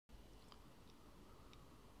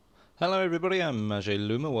Hello everybody, I'm Ajay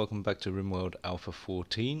Luma. Welcome back to RimWorld Alpha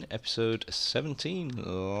 14, episode 17.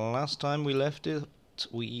 Last time we left it,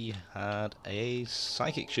 we had a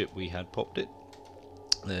psychic ship. We had popped it.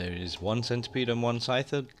 There is one centipede and one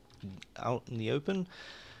scyther out in the open.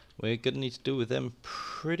 We're going to need to deal with them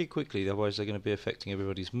pretty quickly, otherwise they're going to be affecting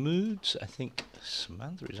everybody's moods. I think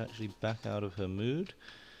Samantha is actually back out of her mood.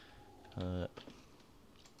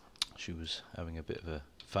 She was having a bit of a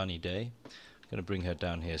funny day. Going to bring her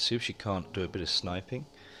down here, see if she can't do a bit of sniping.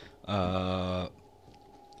 One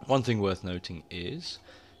thing worth noting is,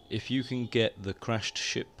 if you can get the crashed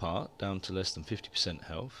ship part down to less than 50%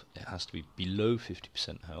 health, it has to be below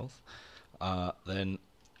 50% health, then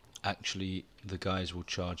actually the guys will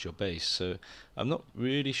charge your base. So I'm not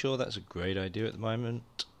really sure that's a great idea at the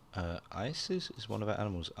moment. ISIS is one of our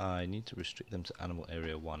animals. I need to restrict them to animal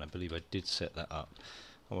area 1. I believe I did set that up.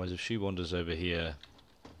 Otherwise, if she wanders over here,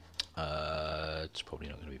 it's probably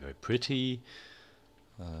not going to be very pretty.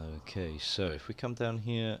 Okay, so if we come down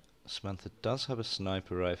here, Samantha does have a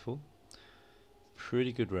sniper rifle.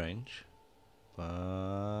 Pretty good range,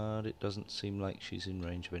 but it doesn't seem like she's in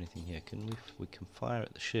range of anything here. We can fire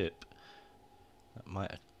at the ship. That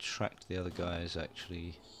might attract the other guys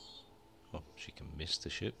actually. Well, she can miss the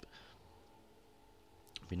ship.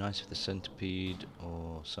 It'd be nice if the centipede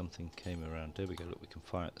or something came around. There we go, look, we can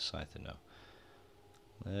fire at the scyther now.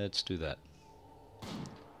 Let's do that.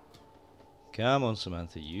 Come on,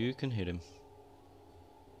 Samantha, you can hit him.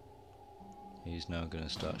 He's now going to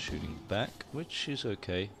start shooting back, which is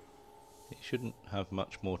okay. He shouldn't have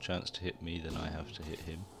much more chance to hit me than I have to hit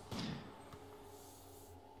him.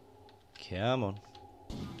 Come on.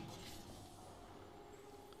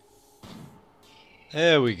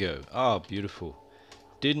 There we go. Ah, beautiful.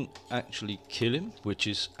 Didn't actually kill him, which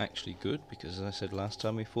is actually good, because as I said last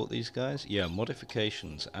time we fought these guys, yeah,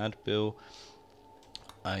 modifications, add Bill,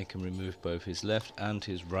 I can remove both his left and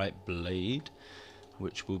his right blade,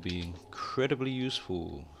 which will be incredibly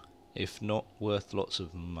useful, if not worth lots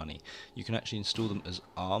of money. You can actually install them as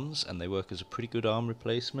arms, and they work as a pretty good arm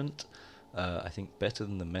replacement, I think better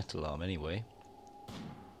than the metal arm anyway.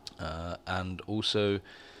 And also,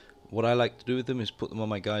 what I like to do with them is put them on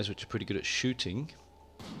my guys which are pretty good at shooting,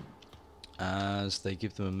 as they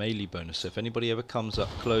give them a melee bonus. So if anybody ever comes up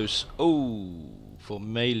close, for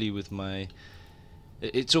melee with my...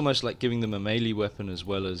 It's almost like giving them a melee weapon as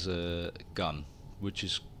well as a gun, which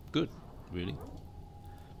is good, really.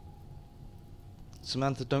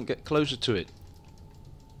 Samantha, don't get closer to it.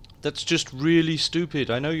 That's just really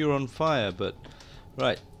stupid. I know you're on fire, but...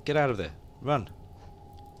 Right, get out of there. Run.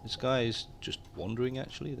 This guy is just wandering,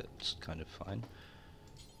 actually. That's kind of fine.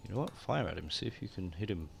 You know what? Fire at him. See if you can hit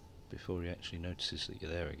him before he actually notices that you're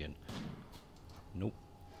there again. Nope.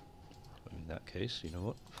 In that case, you know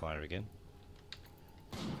what? Fire again.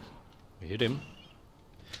 We hit him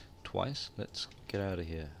twice. Let's get out of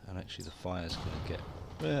here. And actually the fire's going to get...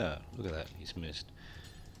 Yeah, look at that. He's missed.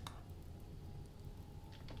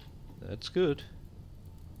 That's good.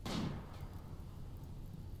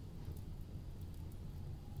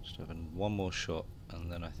 Just having one more shot,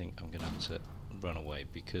 and then I think I'm going to have to run away,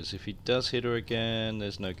 because if he does hit her again,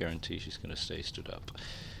 there's no guarantee she's going to stay stood up.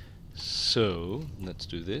 So let's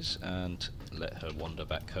do this and let her wander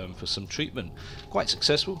back home for some treatment. Quite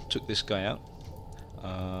successful. Took this guy out.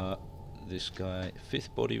 This guy,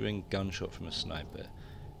 5th body ring, gunshot from a sniper.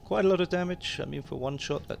 Quite a lot of damage. I mean, for one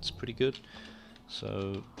shot, that's pretty good.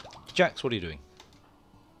 So, Jax, what are you doing?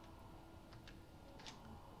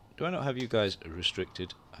 Do I not have you guys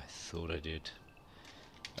restricted? I thought I did.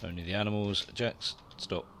 Only the animals. Jax,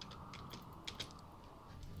 stop.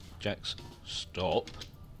 Jax, stop.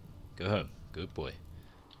 Go home. Good boy.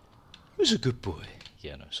 Who's a good boy?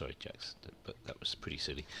 Yeah, no, sorry, Jax, but that was pretty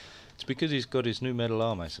silly. It's because he's got his new metal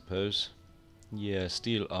arm, I suppose. Yeah,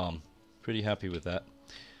 steel arm. Pretty happy with that.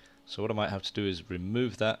 So what I might have to do is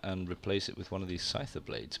remove that and replace it with one of these scyther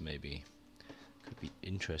blades, maybe. Could be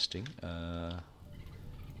interesting. Can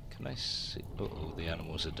I see... Uh-oh, the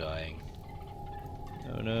animals are dying.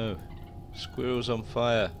 Oh no. Squirrel's on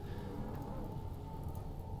fire.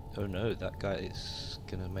 Oh no, that guy is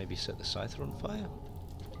gonna maybe set the scyther on fire?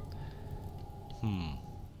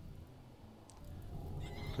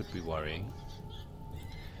 Could be worrying.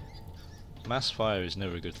 Mass fire is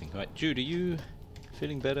never a good thing. Right, Jude, are you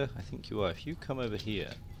feeling better? I think you are. If you come over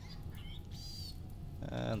here...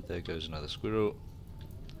 And there goes another squirrel.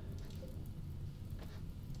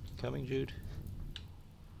 Coming, Jude?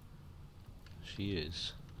 She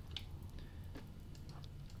is.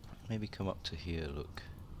 Maybe come up to here, look.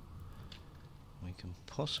 We can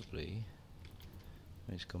possibly...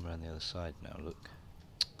 He's come around the other side now, look.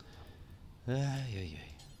 Yeah.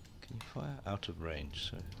 Can you fire? Out of range,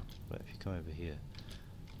 so right, if you come over here.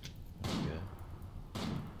 There we go.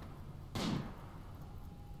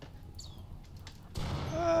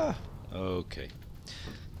 Ah! Okay.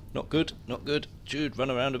 Not good, not good. Jude, run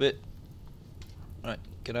around a bit. Right,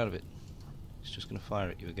 get out of it. It's just going to fire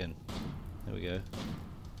at you again. There we go.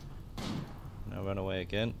 Now run away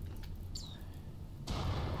again.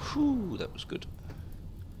 Whew, that was good.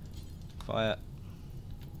 Fire.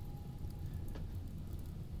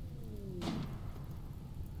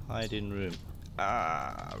 Hide in room.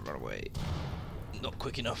 Ah, run away. Not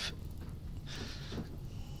quick enough.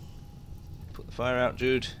 Put the fire out,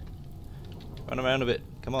 Jude. Run around a bit.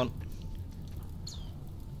 Come on.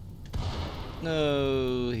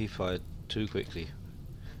 No, he fired too quickly.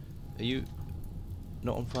 Are you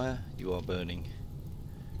not on fire? You are burning.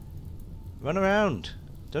 Run around.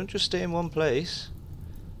 Don't just stay in one place.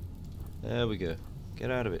 There we go.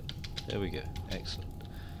 Get out of it. There we go. Excellent.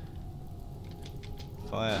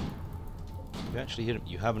 Fire. You actually hit him.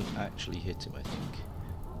 You haven't actually hit him, I think.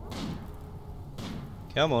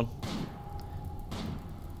 Come on.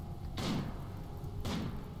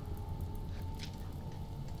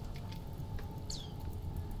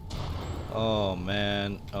 Oh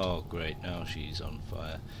man. Oh great. Now she's on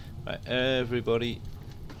fire. Right, everybody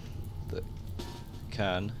that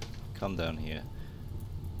can come down here.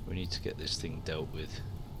 We need to get this thing dealt with.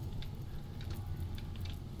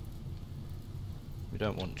 We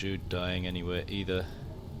don't want Jude dying anywhere either.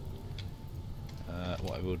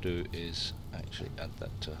 What I will do is actually add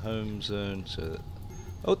that to home zone so that...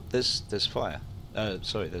 Oh, there's fire.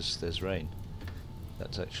 Sorry, there's rain.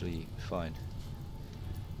 That's actually fine.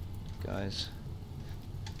 Guys,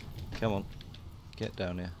 come on, get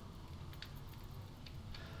down here.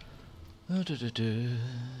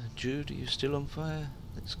 Jude, are you still on fire?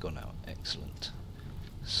 It's gone out. Excellent.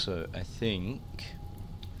 So I think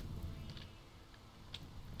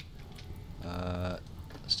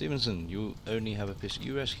Stevenson, you only have a pistol.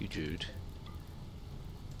 You rescue Jude.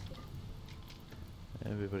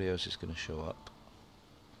 Everybody else is going to show up.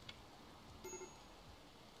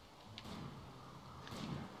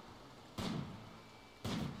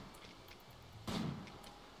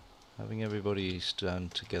 Having everybody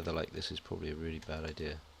stand together like this is probably a really bad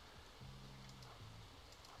idea.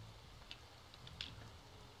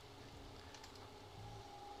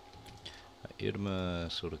 Irma,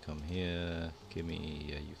 sort of come here. Kimmy,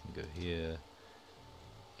 yeah, you can go here.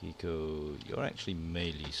 Geeko, you're actually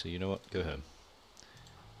melee, so you know what? Go home.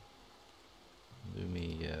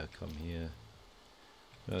 Lumi, yeah, come here.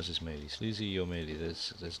 Who else is melee? Sleazy, you're melee.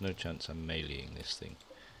 There's no chance I'm meleeing this thing.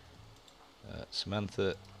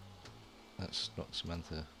 Samantha, that's not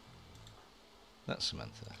Samantha. That's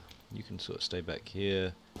Samantha. You can sort of stay back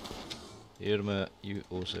here. Irma, you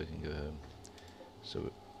also can go home.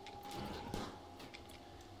 So, I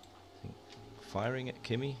think firing at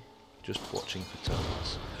Kimmy, just watching for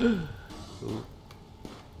targets. Ooh,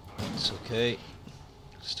 that's okay.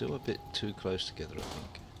 Still a bit too close together, I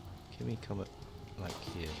think. Kimmy, come at like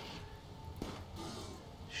here.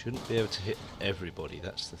 Shouldn't be able to hit everybody.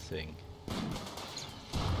 That's the thing.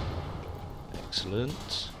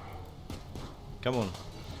 Excellent. Come on.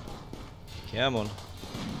 Come on.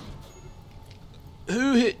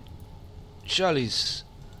 Who hit Charlie's?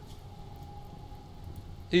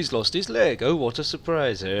 He's lost his leg. Oh, what a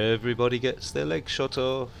surprise. Everybody gets their leg shot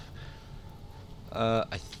off.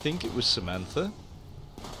 I think it was Samantha.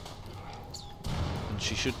 And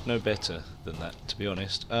she should know better than that, to be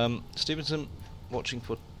honest. Stevenson, watching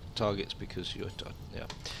for targets because you're done. Yeah.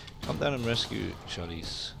 Come down and rescue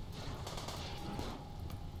Charlie's.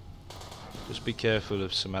 Just be careful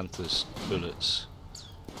of Samantha's bullets,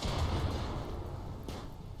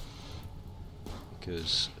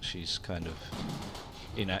 because she's kind of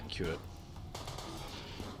inaccurate.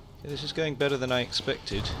 Okay, this is going better than I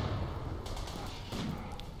expected.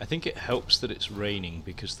 I think it helps that it's raining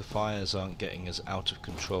because the fires aren't getting as out of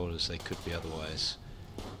control as they could be otherwise.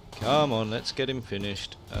 Come on, let's get him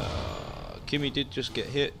finished. Kimmy did just get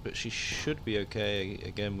hit, but she should be okay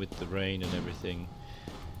again with the rain and everything.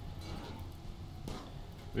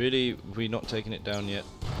 Really, we're not taking it down yet.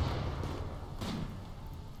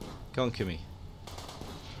 Come on, Kimmy.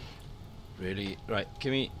 Really? Right,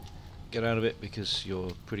 Kimmy, get out of it because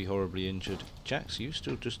you're pretty horribly injured. Jax, you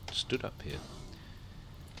still just stood up here.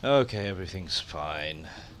 Okay, everything's fine.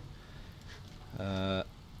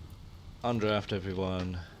 Undraft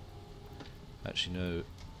everyone. Actually, no.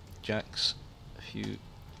 Jax, I'm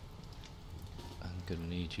gonna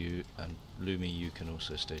need you, and Lumi, you can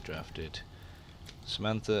also stay drafted.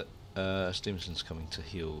 Samantha, Stevenson's coming to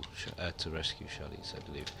heal, to rescue Charlize, I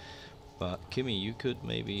believe. But Kimmy, you could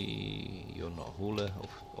maybe... You're not a hauler,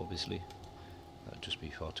 obviously. That'd just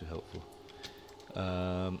be far too helpful.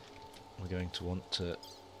 We're going to want to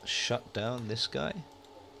shut down this guy.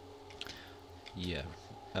 Yeah.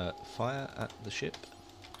 Fire at the ship.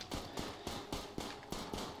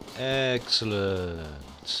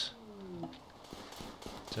 Excellent.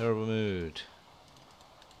 Terrible mood.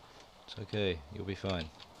 It's okay, you'll be fine.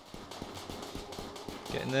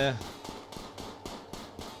 Get in there.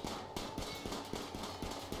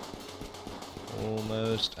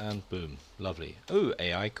 Almost, and boom. Lovely. Oh,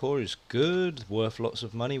 AI core is good. Worth lots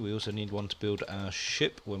of money. We also need one to build our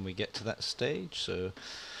ship when we get to that stage. So,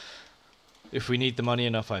 if we need the money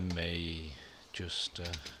enough, I may just...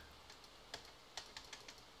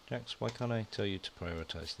 Jax, why can't I tell you to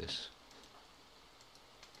prioritize this?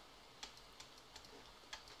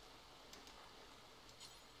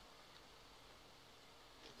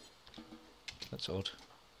 That's odd.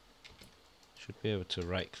 Should be able to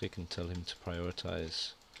right click and tell him to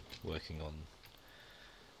prioritize working on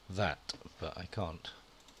that, but I can't.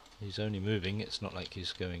 He's only moving, it's not like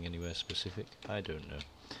he's going anywhere specific. I don't know.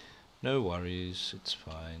 No worries, it's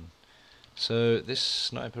fine. So this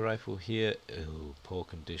sniper rifle here, oh, poor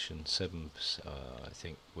condition, 7%. I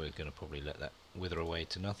think we're going to probably let that wither away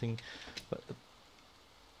to nothing. But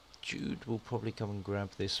Jude will probably come and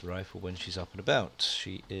grab this rifle when she's up and about.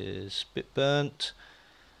 She is a bit burnt.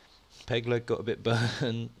 Peg leg got a bit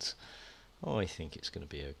burnt. Oh, I think it's going to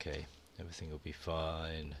be okay. Everything will be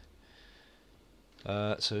fine.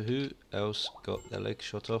 So who else got their leg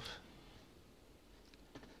shot off?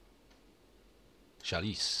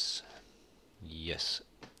 Chalice. Yes.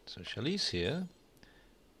 So Chalice here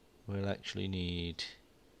will actually need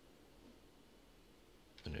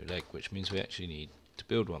a new leg, which means we actually need to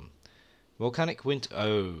build one. Volcanic winter.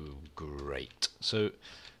 Oh, great. So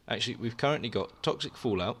actually we've currently got toxic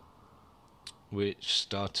fallout, which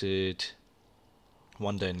started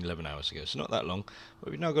 1 day and 11 hours ago, so not that long, but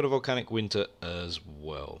we've now got a volcanic winter as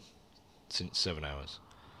well, since 7 hours.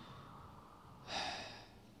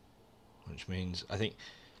 Which means, I think,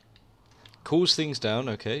 cools things down,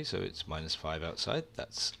 okay, so it's -5 outside,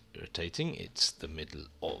 that's irritating. It's the middle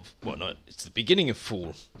of, well, no, it's the beginning of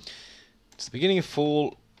fall. It's the beginning of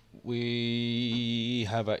fall. We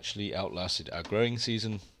have actually outlasted our growing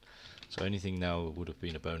season, so anything now would have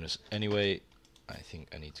been a bonus anyway. I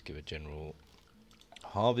think I need to give a general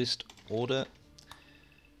harvest order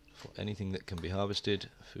for anything that can be harvested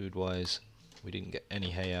food wise. We didn't get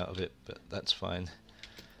any hay out of it, but that's fine.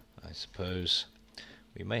 I suppose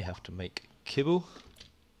we may have to make kibble.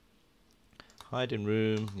 Hide in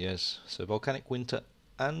room, yes. So volcanic winter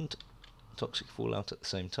and toxic fallout at the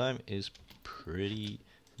same time is pretty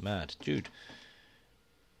mad. Jude,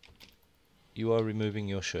 you are removing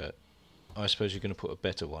your shirt. I suppose you're going to put a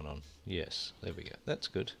better one on. Yes, there we go. That's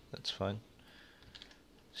good. That's fine.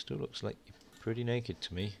 Still looks like you're pretty naked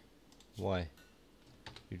to me. Why?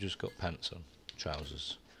 You just got pants on.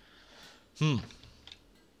 Trousers.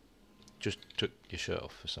 Just took your shirt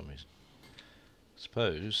off for some reason.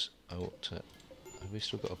 Suppose I ought to... Have we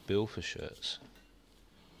still got a bill for shirts?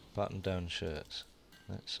 Button down shirts.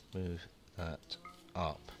 Let's move that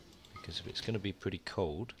up, because if it's going to be pretty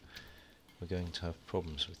cold, we're going to have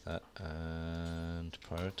problems with that. And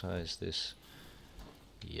prioritize this.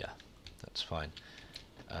 Yeah, that's fine.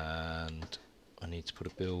 And I need to put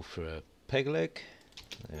a bill for a peg leg.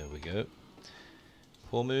 There we go.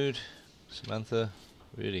 Poor mood. Samantha,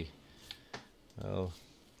 really. Well,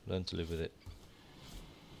 learn to live with it.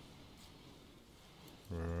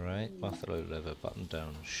 Right, buffalo leather button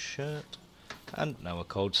down shirt. And now a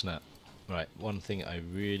cold snap. Right, one thing I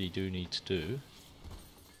really do need to do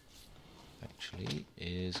actually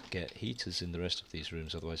is get heaters in the rest of these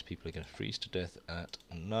rooms, otherwise people are going to freeze to death at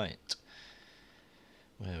night.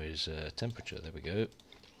 Where is temperature? There we go.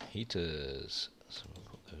 Heaters. So we'll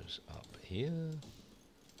put those up here.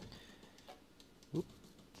 Whoop.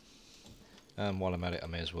 And while I'm at it, I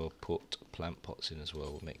may as well put plant pots in as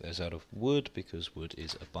well. We'll make those out of wood because wood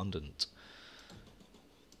is abundant.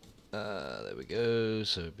 There we go.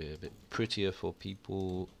 So it'll be a bit prettier for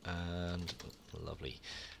people, and lovely.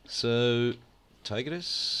 So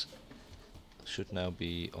Tigress should now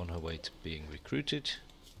be on her way to being recruited.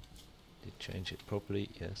 Did change it properly,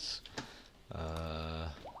 yes.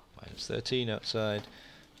 -13 outside.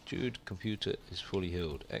 Jude, computer is fully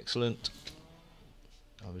healed. Excellent.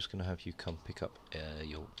 I was going to have you come pick up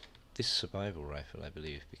this survival rifle, I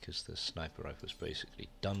believe, because the sniper rifle is basically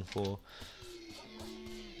done for.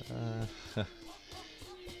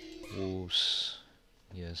 Wolves.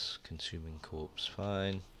 Yes, consuming corpse,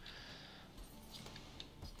 fine.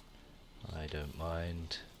 I don't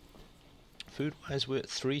mind. food-wise we're at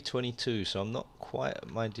 322, so I'm not quite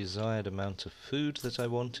at my desired amount of food that I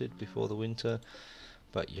wanted before the winter.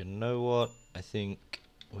 But you know what? I think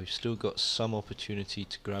we've still got some opportunity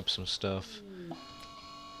to grab some stuff.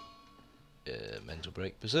 Mental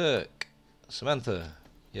break. Berserk! Samantha!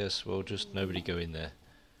 Yes, well, just nobody go in there.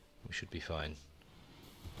 We should be fine.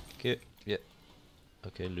 Okay, yeah.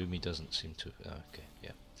 Okay, Lumi doesn't seem to... okay,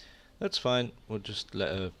 yeah. That's fine. We'll just let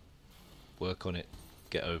her work on it,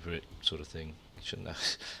 get over it, sort of thing. Shouldn't have...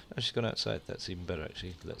 no, she's gone outside. That's even better,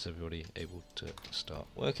 actually. Lets everybody able to start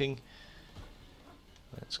working.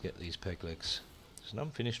 Let's get these peg legs. There's an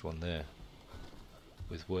unfinished one there,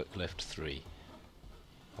 with work left 3.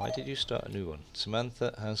 Why did you start a new one?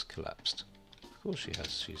 Samantha has collapsed. Of course she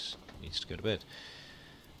has. She needs to go to bed.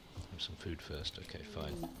 Have some food first. Okay,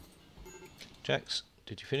 fine. Jax,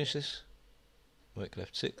 did you finish this? Work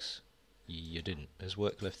left 6? You didn't. There's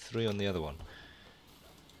work left 3 on the other one.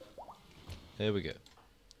 There we go.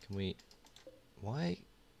 Can we... Why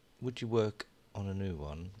would you work on a new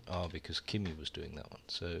one? Oh, because Kimmy was doing that one.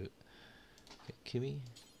 So, get Kimmy.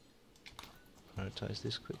 Prioritize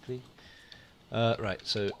this quickly. Right,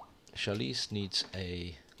 so Charlize needs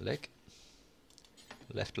a leg.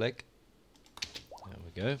 Left leg. There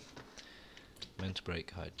we go. Mental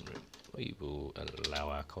break, hide and room. We will allow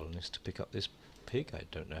our colonists to pick up this pig. I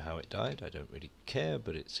don't know how it died. I don't really care,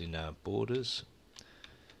 but it's in our borders.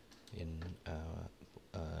 In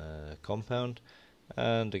our compound.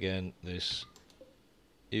 And again, this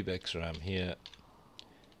Ibex ram here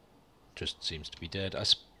just seems to be dead. I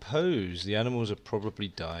suppose the animals are probably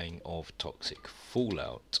dying of toxic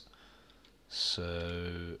fallout.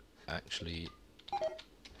 So actually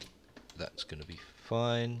that's going to be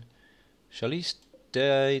fine. Charlize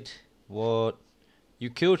died. What? You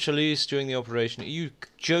killed Charlize during the operation. Are you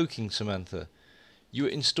joking, Samantha? You were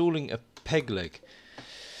installing a peg leg.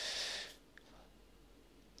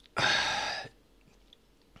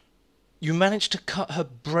 You managed to cut her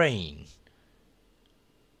brain.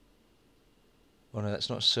 Oh no, that's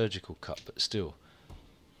not a surgical cut, but still.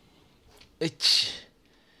 It's...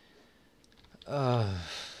 man.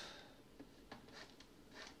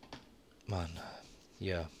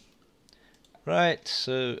 Yeah. Right,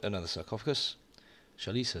 so another sarcophagus.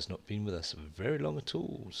 Charlize has not been with us very long at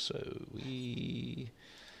all, so we...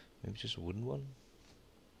 maybe just a wooden one?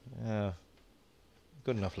 Yeah.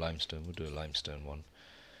 Got enough limestone, we'll do a limestone one.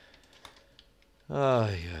 Ah,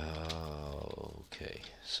 yeah, okay,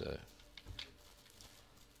 so...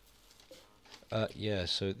 yeah,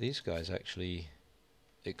 so these guys actually...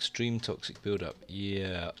 extreme toxic buildup,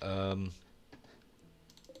 yeah,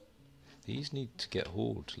 these need to get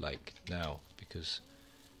hauled, like, now, because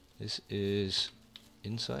this is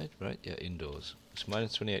inside, right? Yeah, indoors. It's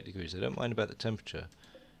minus 28 degrees. I don't mind about the temperature,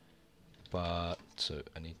 but, so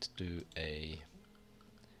I need to do a...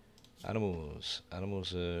 Animals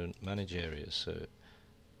manage areas, so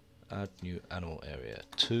add new animal area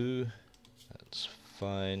 2, that's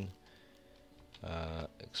fine.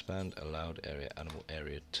 Expand allowed area, animal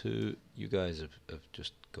area 2. You guys have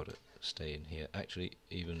just got to stay in here. Actually,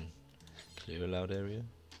 even clear allowed area.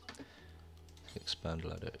 Expand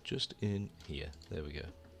allowed area, just in here. There we go.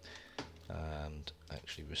 And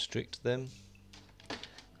actually restrict them.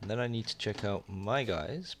 And then I need to check out my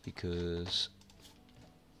guys, because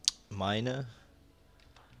minor,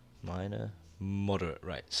 moderate.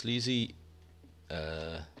 Right, Sleazy,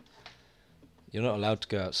 you're not allowed to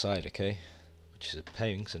go outside, okay? Which is a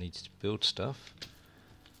pain, because I need to build stuff.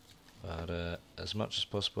 But as much as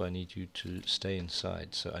possible I need you to stay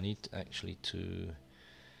inside. So I need actually to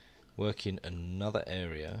work in another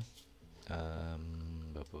area.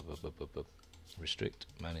 Restrict,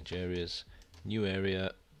 manage areas, new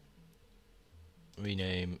area,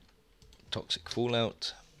 rename toxic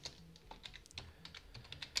fallout.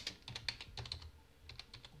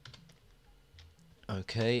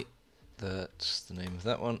 Okay, that's the name of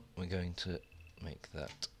that one. We're going to make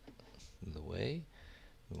that the way.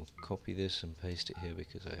 We'll copy this and paste it here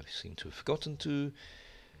because I seem to have forgotten to.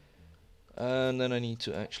 And then I need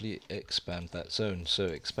to actually expand that zone. So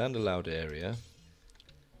expand allowed area,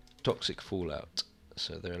 toxic fallout.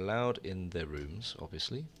 So they're allowed in their rooms,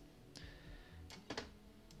 obviously.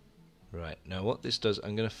 Right, now what this does,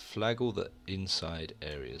 I'm going to flag all the inside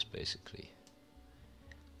areas basically.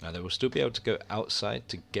 Now they will still be able to go outside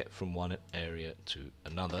to get from one area to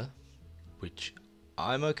another, which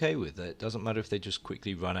I'm okay with. It doesn't matter if they just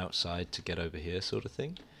quickly run outside to get over here sort of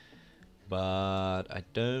thing. But I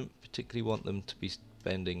don't particularly want them to be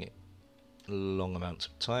spending long amounts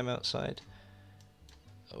of time outside.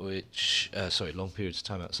 Which, sorry, long periods of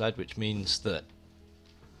time outside, which means that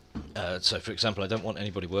So for example, I don't want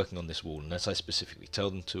anybody working on this wall unless I specifically tell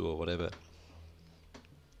them to or whatever.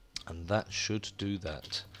 And that should do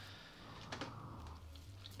that.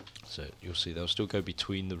 So you'll see they'll still go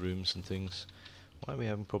between the rooms and things. Why are we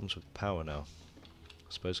having problems with power now? I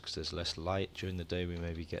suppose because there's less light during the day we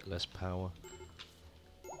maybe get less power.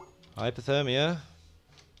 Hypothermia?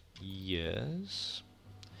 Yes.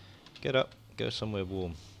 Get up, go somewhere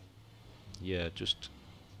warm. Yeah, just...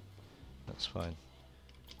 that's fine.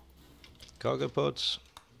 Cargo pods.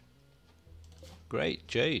 Great,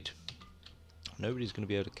 jade. Nobody's going to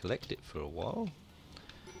be able to collect it for a while.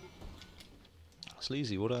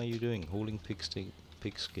 Sleazy, what are you doing? Hauling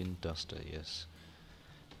pigskin duster, yes.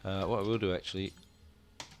 What I will do actually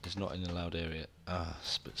is not in a loud area.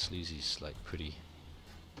 But Sleazy's like pretty...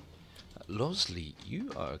 Losley,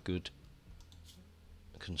 you are a good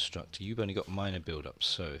constructor. You've only got minor build-up.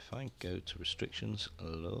 So if I go to restrictions,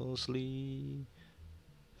 Losley,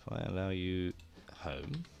 if I allow you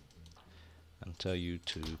home and tell you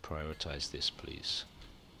to prioritize this, please.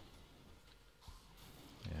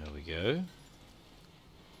 There we go.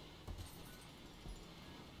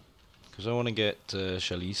 Because I want to get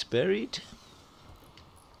Chalice buried.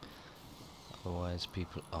 Otherwise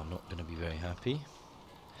people are not going to be very happy.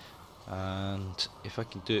 And if I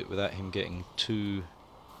can do it without him getting too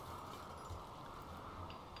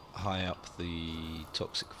high up the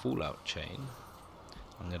toxic fallout chain,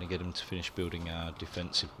 I'm going to get him to finish building our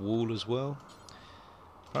defensive wall as well.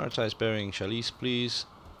 Prioritize burying Chalice, please.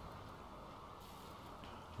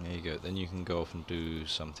 There you go. Then you can go off and do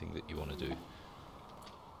something that you want to do,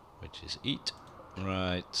 which is eat.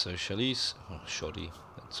 Right, so Chalice, shoddy,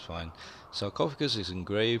 that's fine. Sarcophagus is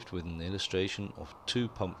engraved with an illustration of 2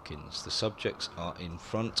 pumpkins. The subjects are in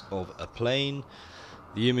front of a plane.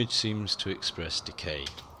 The image seems to express decay.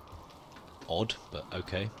 Odd, but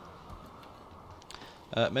okay.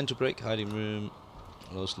 Mental break, hiding room.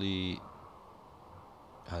 Losley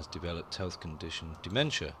has developed health condition.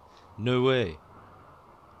 Dementia. No way.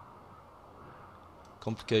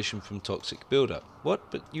 Complication from toxic buildup.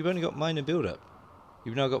 What? But you've only got minor buildup.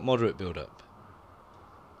 You've now got moderate build-up.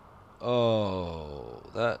 Oh,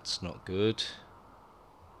 that's not good.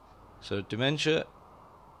 So dementia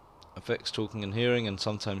affects talking and hearing, and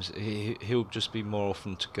sometimes he'll just be more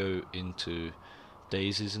often to go into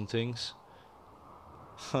dazes and things.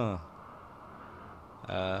 Huh.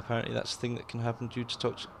 Apparently that's a thing that can happen due to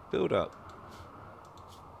toxic build-up.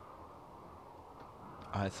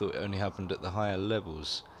 I thought it only happened at the higher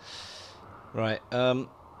levels. Right,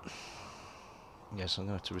 yes, I'm going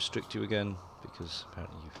to have to restrict you again, because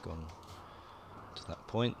apparently you've gone to that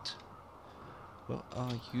point. What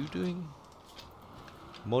are you doing?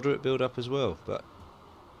 Moderate build-up as well, but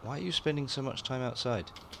why are you spending so much time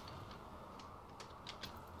outside?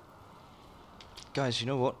 Guys, you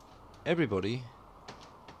know what? Everybody,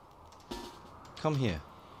 come here.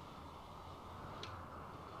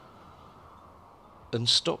 And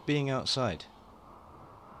stop being outside.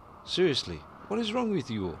 Seriously, what is wrong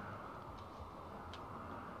with you all?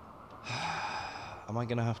 Am I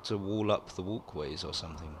going to have to wall up the walkways or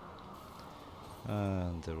something?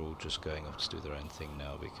 And they're all just going off to do their own thing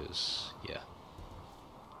now because, yeah.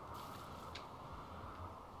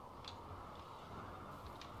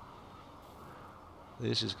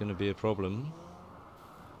 This is going to be a problem.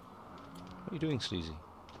 What are you doing, Sleazy?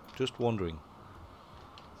 Just wandering.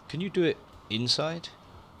 Can you do it inside?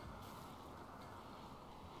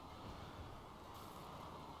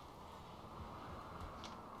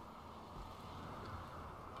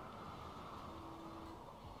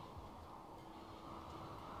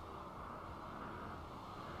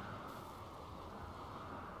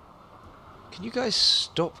 Can you guys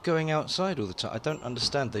stop going outside all the time? I don't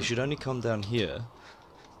understand. They should only come down here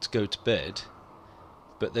to go to bed,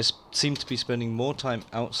 but they seem to be spending more time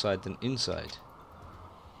outside than inside.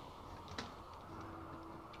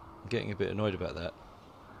 I'm getting a bit annoyed about that.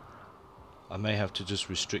 I may have to just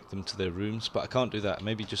restrict them to their rooms, but I can't do that.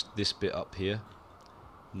 Maybe just this bit up here,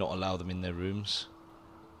 not allow them in their rooms.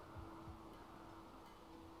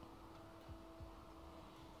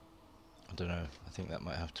 I don't know. I think that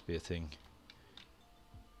might have to be a thing.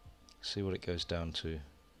 See what it goes down to.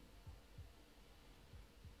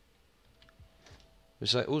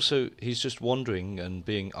 It's like also he's just wandering and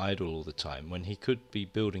being idle all the time when he could be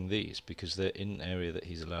building these because they're in an area that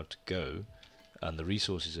he's allowed to go and the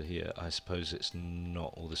resources are here. I suppose it's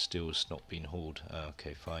not all the steel's not been hauled.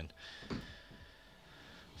 Okay, fine.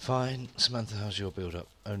 Fine. Samantha, how's your build up?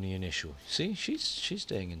 Only initial. See, she's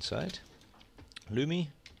staying inside. Lumi?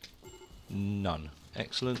 None.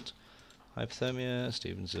 Excellent. Hypothermia,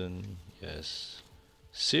 Stevenson, yes.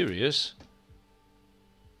 Serious?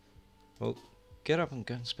 Well, get up and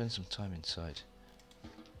go and spend some time inside.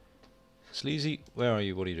 Sleazy, where are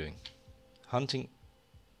you? What are you doing? Hunting,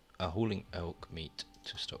 hauling elk meat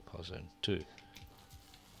to stockpile zone 2.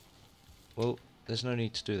 Well, there's no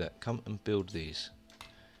need to do that. Come and build these.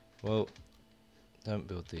 Well, don't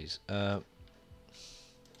build these.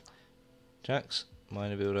 Jax,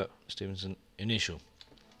 minor builder. Stevenson, initial.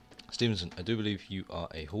 Stevenson, I do believe you are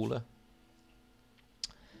a hauler.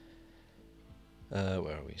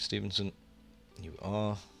 Where are we? Stevenson, you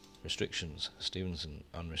are restrictions. Stevenson,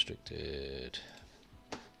 unrestricted.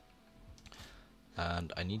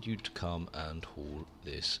 And I need you to come and haul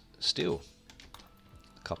this steel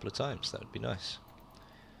a couple of times. That would be nice.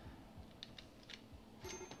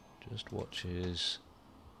 Just watch his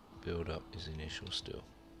build up his initial still.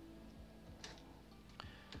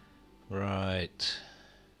 Right.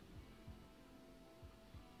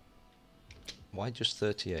 Why just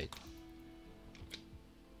 38?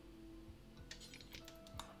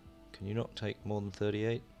 Can you not take more than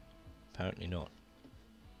 38? Apparently not.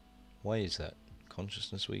 Why is that?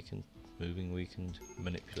 Consciousness weakened, moving weakened,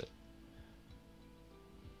 manipulate.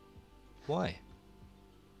 Why?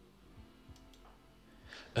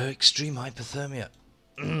 Extreme hypothermia.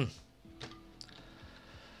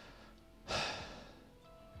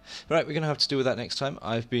 Right, we're going to have to deal with that next time.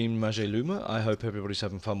 I've been Majay Luma. I hope everybody's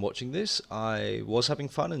having fun watching this. I was having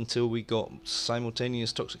fun until we got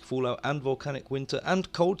simultaneous toxic fallout and volcanic winter and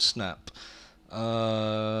cold snap.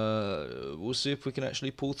 We'll see if we can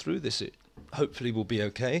actually pull through this. It hopefully will be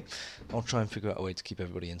okay. I'll try and figure out a way to keep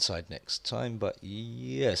everybody inside next time, but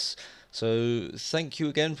yes. So thank you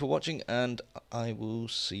again for watching, and I will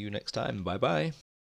see you next time. Bye bye.